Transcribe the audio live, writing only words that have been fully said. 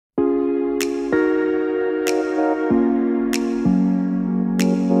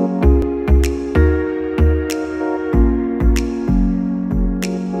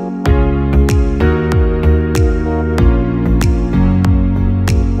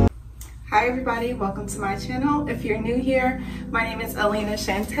Hi everybody, welcome to my channel. If you're new here, my name is Alina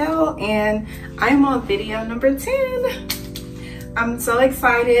Chantel and I'm on video number 10. I'm so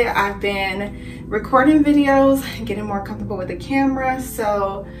excited. I've been recording videos and getting more comfortable with the camera,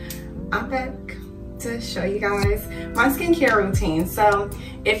 so I'm back to show you guys my skincare routine. So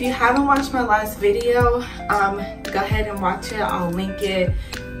if you haven't watched my last video, go ahead and watch it. I'll link it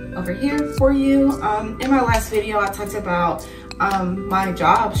over here for you. In my last video, I talked about my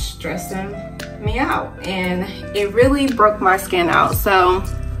job stressing me out and it really broke my skin out. So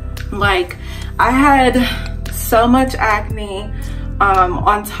like I had so much acne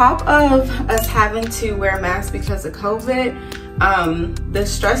on top of us having to wear masks because of COVID. The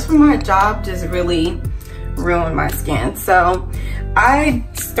stress from my job just really ruined my skin. So I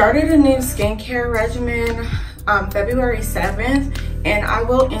started a new skincare regimen February 7th, and I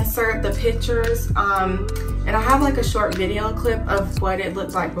will insert the pictures and I have like a short video clip of what it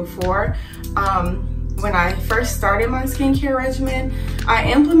looked like before. When I first started my skincare regimen,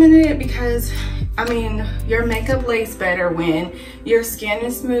 I implemented it because I mean, your makeup lays better when your skin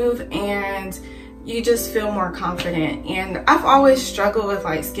is smooth and you just feel more confident. And I've always struggled with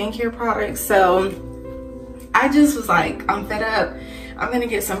like skincare products, so I just was like, I'm fed up. I'm gonna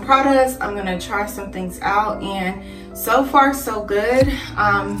get some products, I'm gonna try some things out, and so far so good.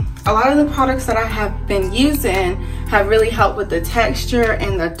 A lot of the products that I have been using have really helped with the texture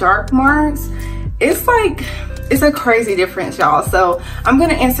and the dark marks. It's like, it's a crazy difference, y'all. So I'm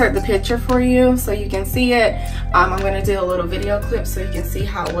gonna insert the picture for you so you can see it. I'm gonna do a little video clip so you can see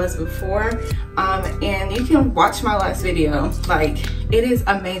how it was before. And you can watch my last video. Like, it is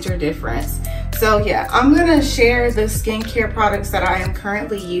a major difference. So yeah, I'm gonna share the skincare products that I am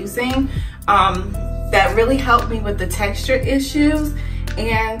currently using that really helped me with the texture issues.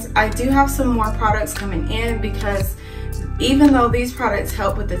 And I do have some more products coming in because even though these products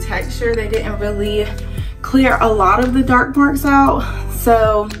help with the texture, they didn't really clear a lot of the dark marks out.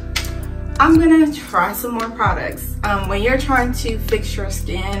 So I'm gonna try some more products. When you're trying to fix your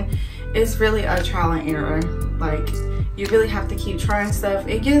skin, it's really a trial and error. Like, you really have to keep trying stuff.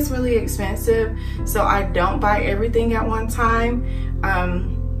 It gets really expensive, so I don't buy everything at one time.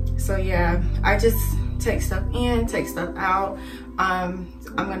 So yeah, I just take stuff in, take stuff out. I'm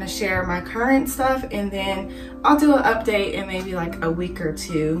gonna share my current stuff, and then I'll do an update in maybe like a week or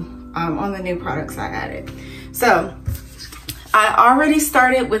two on the new products I added. So I already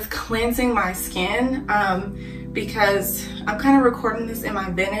started with cleansing my skin because I'm kind of recording this in my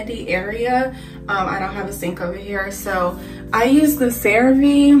vanity area. I don't have a sink over here, so I use the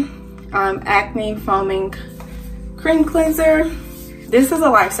Cerave Acne Foaming Cream Cleanser. This is a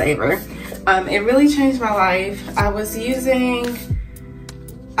lifesaver. It really changed my life. I was using,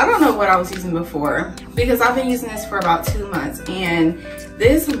 I don't know what I was using before because I've been using this for about 2 months, and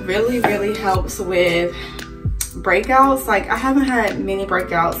this really helps with breakouts. Like, I haven't had many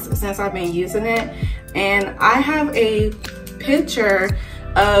breakouts since I've been using it, and I have a picture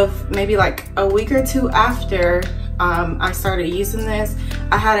of maybe like a week or two after I started using this.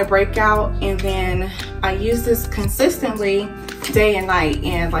 I had a breakout, and then I used this consistently day and night,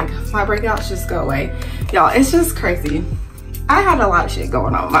 and like my breakouts just go away. Y'all, it's just crazy. I had a lot of shit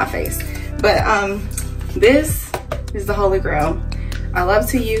going on with my face, but this is the holy grail. I love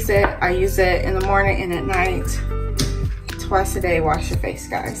to use it. I use it in the morning and at night. Twice a day, wash your face,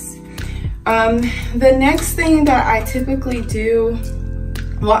 guys. The next thing that I typically do,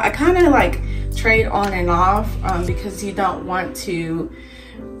 well, I kind of like trade on and off because you don't want to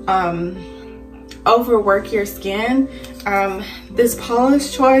overwork your skin. This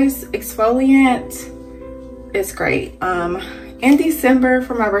Paula's Choice exfoliant is great. In December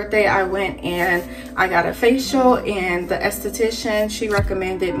for my birthday, I went and I got a facial, and the esthetician, she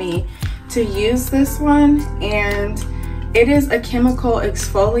recommended me to use this one, and it is a chemical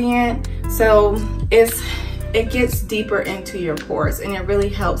exfoliant, so it gets deeper into your pores and it really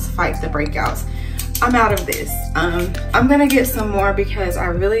helps fight the breakouts. I'm out of this. I'm gonna get some more because I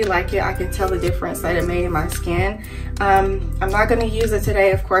really like it. I can tell the difference that it made in my skin. I'm not gonna use it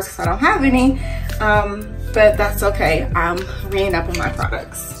today, of course, because I don't have any, but that's okay. I'm reading up on my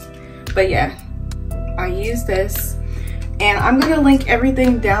products. But yeah, I use this, and I'm gonna link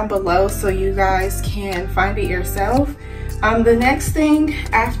everything down below so you guys can find it yourself. The next thing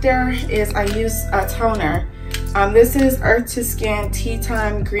after is I use a toner. This is Earth to Skin Tea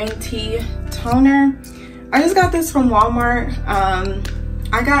Time Green Tea Toner. I just got this from Walmart.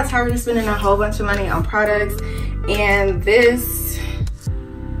 I got tired of spending a whole bunch of money on products, and this,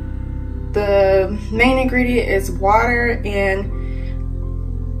 the main ingredient is water and,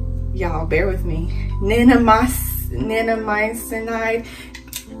 y'all bear with me, niacinamide.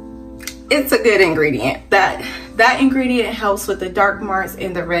 it's a good ingredient. That ingredient helps with the dark marks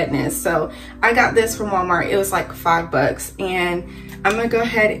and the redness. So I got this from Walmart. It was like $5, and I'm gonna go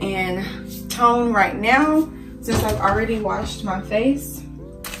ahead and tone right now since I've already washed my face.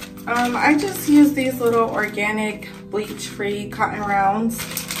 I just use these little organic bleach-free cotton rounds.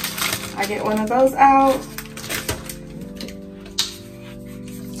 I get one of those out,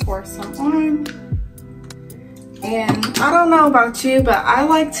 pour some on, and I don't know about you, but I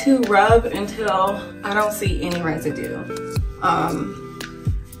like to rub until I don't see any residue.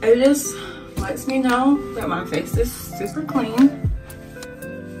 It just lets me know that my face is super clean.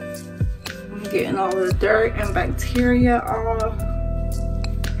 I'm getting all the dirt and bacteria off.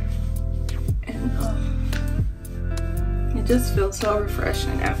 It just feels so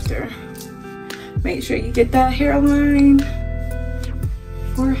refreshing after. Make sure you get that hairline,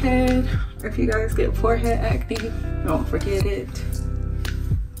 forehead, or if you guys get forehead acne, don't forget it.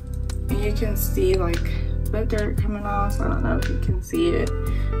 And you can see like the dirt coming off. I don't know if you can see it,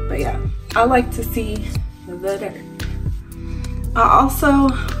 but yeah, I like to see the dirt. I also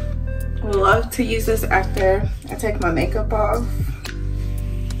love to use this after I take my makeup off.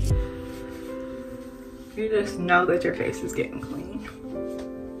 You just know that your face is getting clean.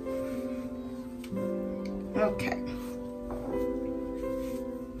 Okay.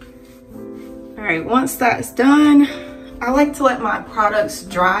 All right, once that's done, I like to let my products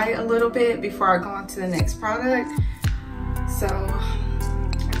dry a little bit before I go on to the next product. So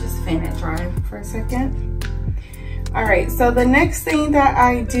I just fan it dry for a second. All right, so the next thing that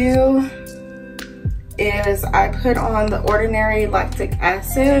I do is I put on the Ordinary Lactic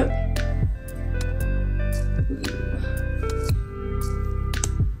Acid.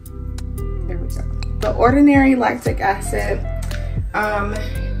 The Ordinary Lactic Acid,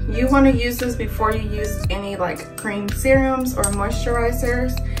 you want to use this before you use any like cream serums or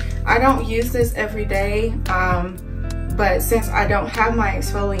moisturizers. I don't use this every day, but since I don't have my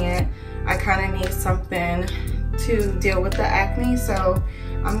exfoliant, I kind of need something to deal with the acne. So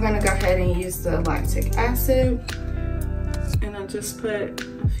I'm going to go ahead and use the lactic acid, and I just put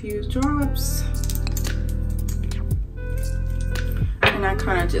a few drops, and I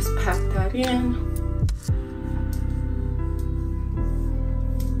kind of just pat that in.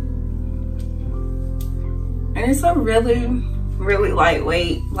 And it's a really, really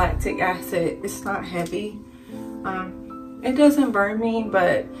lightweight lactic acid. It's not heavy. It doesn't burn me,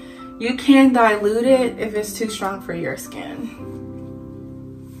 but you can dilute it if it's too strong for your skin.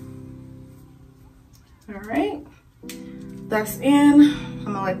 All right, that's in. I'm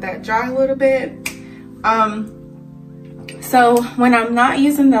gonna let that dry a little bit. So when I'm not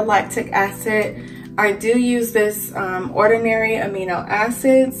using the lactic acid, I do use this Ordinary amino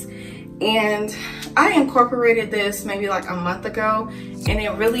acids, and I incorporated this maybe like a month ago, and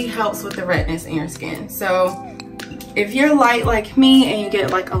it really helps with the redness in your skin. So if you're light like me and you get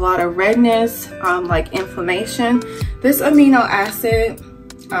like a lot of redness, like inflammation, this amino acid,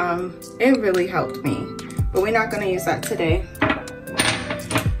 it really helped me, but we're not going to use that today.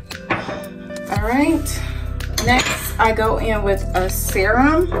 All right, next I go in with a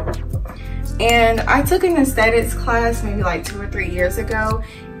serum, and I took an aesthetics class maybe like 2 or 3 years ago,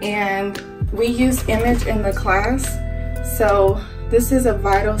 and we use Image in the class. So this is a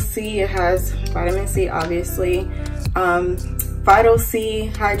Vital C. It has vitamin C, obviously. Vital C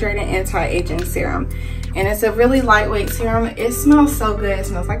hydrating anti-aging serum, and it's a really lightweight serum. It smells so good. It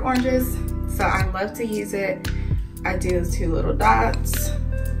smells like oranges, so I love to use it. I do 2 little dots,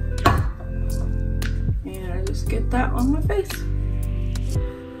 and I just get that on my face.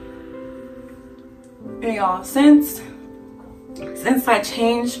 And y'all, since I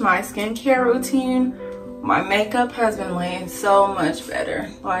changed my skincare routine, my makeup has been laying so much better.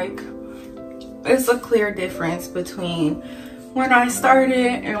 Like, it's a clear difference between when I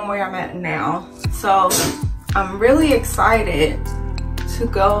started and where I'm at now. So I'm really excited to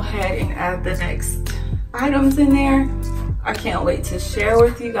go ahead and add the next items in there. I can't wait to share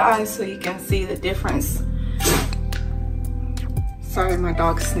with you guys so you can see the difference. Sorry, my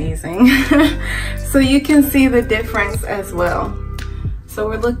dog's sneezing. So you can see the difference as well. So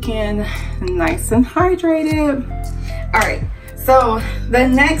we're looking nice and hydrated. All right, so the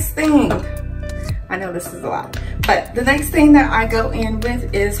next thing, I know this is a lot, but the next thing that I go in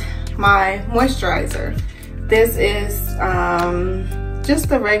with is my moisturizer. This is just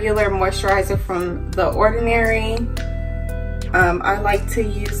the regular moisturizer from The Ordinary. I like to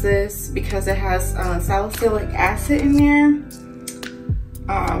use this because it has salicylic acid in there.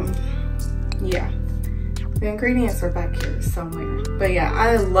 Yeah, the ingredients are back here somewhere, but yeah,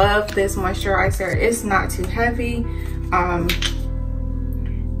 I love this moisturizer. It's not too heavy.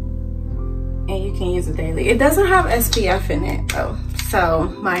 can use it daily. It doesn't have SPF in it though. So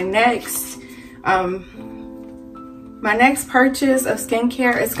my next purchase of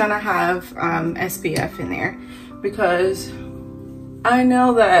skincare is gonna have SPF in there, because I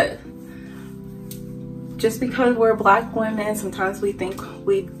know that just because we're Black women, sometimes we think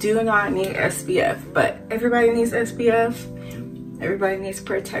we do not need SPF, but everybody needs SPF. Everybody needs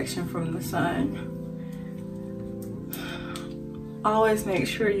protection from the sun. Always make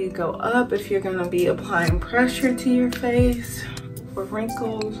sure you go up if you're gonna be applying pressure to your face for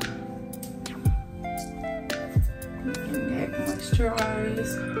wrinkles. Neck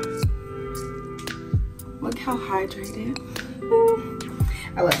moisturize. Look how hydrated.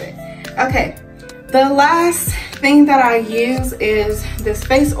 I love it. Okay, the last thing that I use is this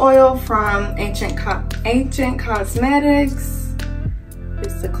face oil from Ancient Cosmetics.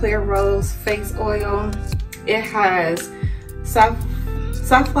 It's the Clear Rose face oil. It has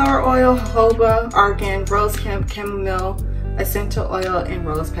safflower oil, jojoba, argan, rose hemp, chamomile, essential oil, and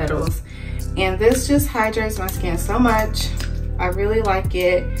rose petals. And this just hydrates my skin so much. I really like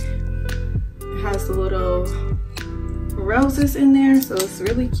it. It has the little roses in there, so it's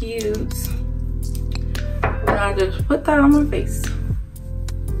really cute. And I just put that on my face.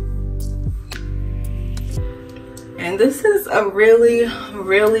 And this is a really,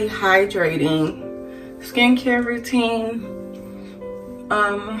 really hydrating skincare routine.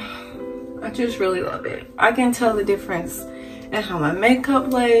 I just really love it. I can tell the difference in how my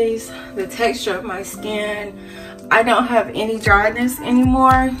makeup lays, the texture of my skin. I don't have any dryness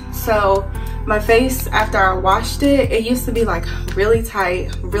anymore. So my face, after I washed it, it used to be like really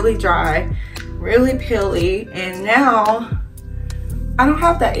tight, really dry, really peely, and now I don't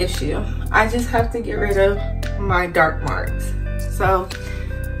have that issue. I just have to get rid of my dark marks. So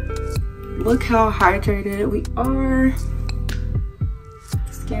look how hydrated we are.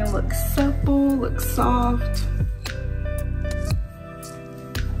 Skin looks supple, looks soft.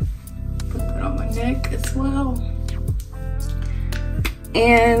 Put that on my neck as well.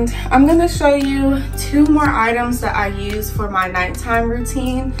 And I'm gonna show you 2 more items that I use for my nighttime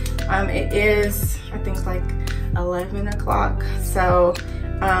routine. It is, I think, like 11 o'clock. So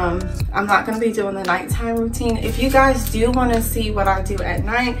I'm not gonna be doing the nighttime routine. If you guys do wanna see what I do at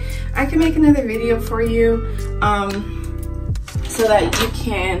night, I can make another video for you so that you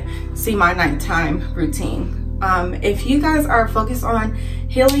can see my nighttime routine. If you guys are focused on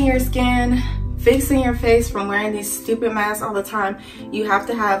healing your skin, fixing your face from wearing these stupid masks all the time, you have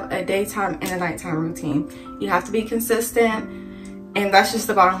to have a daytime and a nighttime routine. You have to be consistent, and that's just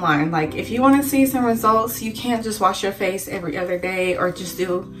the bottom line. Like, if you want to see some results, you can't just wash your face every other day or just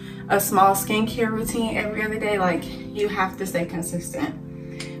do a small skincare routine every other day. Like, you have to stay consistent.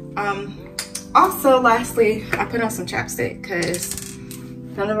 Also, lastly, I put on some chapstick because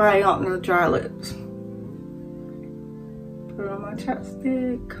nobody don't know dry lips. Put on my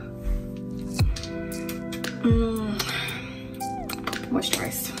chapstick.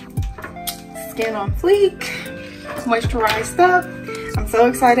 Moisturized. Skin on fleek. Moisturized up. I'm so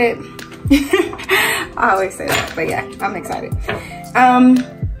excited. I always say that, but yeah, I'm excited.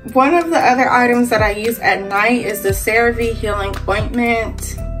 One of the other items that I use at night is the Cerave Healing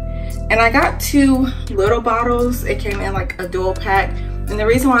Ointment. And I got 2 little bottles. It came in like a dual pack. And the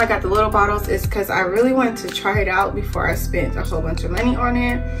reason why I got the little bottles is because I really wanted to try it out before I spent a whole bunch of money on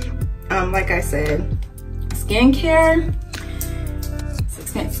it. Like I said, skincare, it's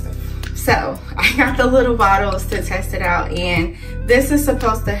expensive. So I got the little bottles to test it out, and this is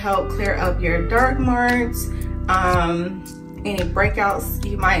supposed to help clear up your dark marks, any breakouts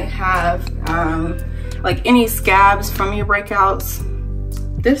you might have, like any scabs from your breakouts.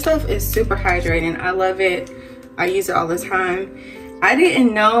 This stuff is super hydrating. I love it. I use it all the time. I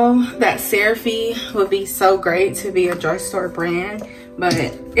didn't know that Cerave would be so great to be a drugstore brand, but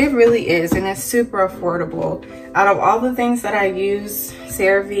it really is, and it's super affordable. Out of all the things that I use,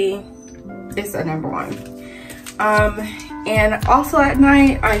 Cerave is the #1. And also at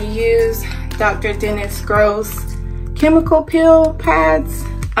night, I use Dr. Dennis Gross chemical peel pads.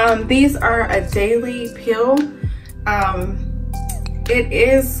 These are a daily peel. It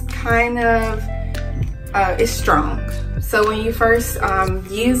is kind of, it's strong. So when you first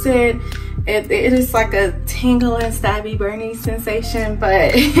use it, it is like a tingling, stabby, burning sensation,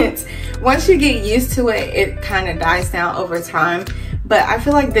 but once you get used to it, it kind of dies down over time. But I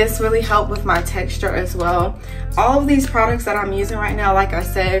feel like this really helped with my texture as well. All of these products that I'm using right now, like I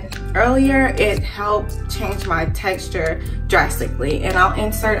said earlier, it helped change my texture drastically. And I'll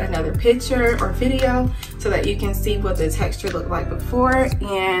insert another picture or video so that you can see what the texture looked like before.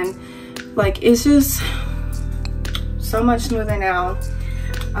 And like, it's just so much smoother now.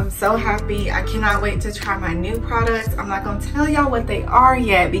 I'm so happy. I cannot wait to try my new products. I'm not gonna tell y'all what they are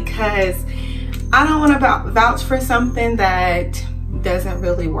yet because I don't want to vouch for something that doesn't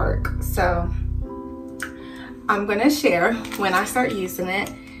really work. So I'm gonna share when I start using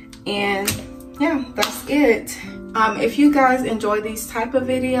it, and yeah, that's it. If you guys enjoy these type of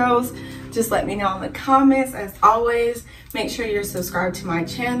videos, just let me know in the comments. As always, make sure you're subscribed to my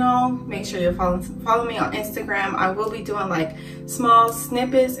channel. Make sure you're follow me on Instagram. I will be doing like small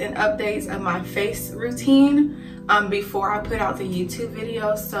snippets and updates of my face routine before I put out the YouTube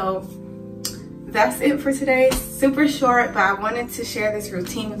video. So that's it for today. Super short, but I wanted to share this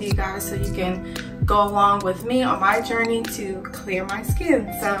routine with you guys so you can go along with me on my journey to clear my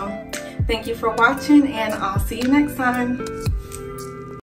skin. So thank you for watching, and I'll see you next time.